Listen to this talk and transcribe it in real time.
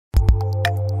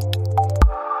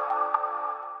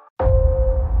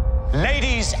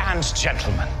Ladies and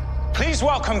gentlemen, please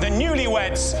welcome the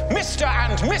newlyweds, Mr.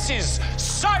 and Mrs.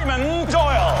 Simon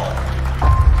Doyle.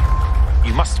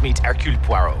 You must meet Hercule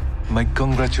Poirot. My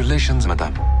congratulations,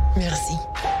 madame. Merci.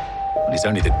 He's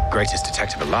only the greatest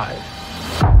detective alive.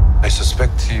 I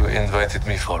suspect you invited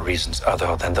me for reasons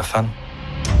other than the fun.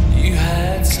 You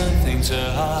had something to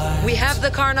hide. We have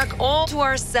the Karnak all to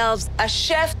ourselves, a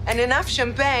chef and enough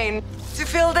champagne to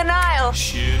fill the Nile.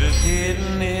 Should have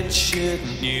hidden it,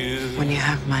 shouldn't you? When you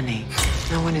have money,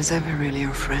 no one is ever really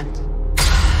your friend.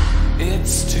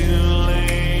 It's too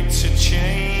late to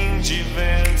change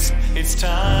events. It's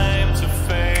time to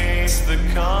face the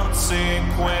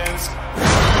consequence.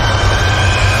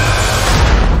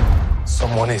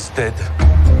 Someone is dead.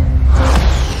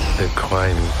 The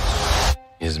crime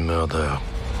is murder.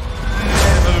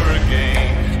 Never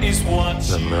again is what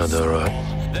The you murderer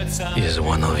saw. is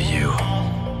one of you.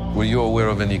 Were you aware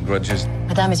of any grudges?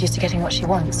 Madame is used to getting what she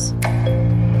wants.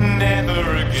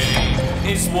 Never again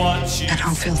is what you I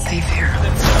don't feel safe here. the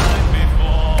time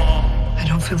before. I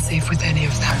don't feel safe with any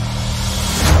of them.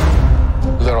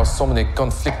 There are so many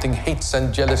conflicting hates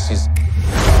and jealousies.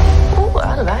 Oh,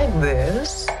 I like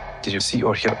this. Did you see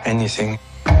or hear anything?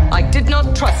 I did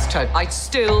not trust her. I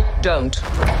still don't.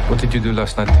 What did you do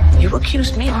last night? You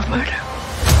accused me of murder.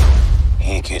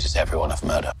 He accuses everyone of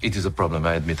murder. It is a problem,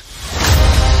 I admit.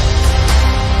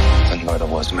 The murder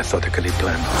was methodically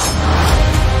planned.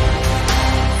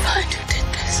 Find who did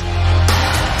this.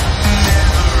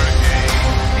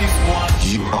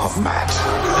 You are mad.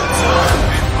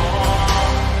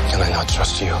 Can I not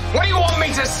trust you? What do you want me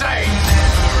to say?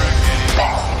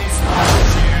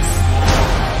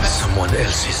 Someone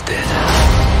else is dead.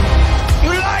 You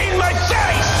lie in my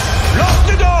face! Lock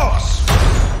the doors!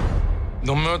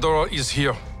 The murderer is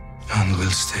here and will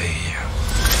stay here.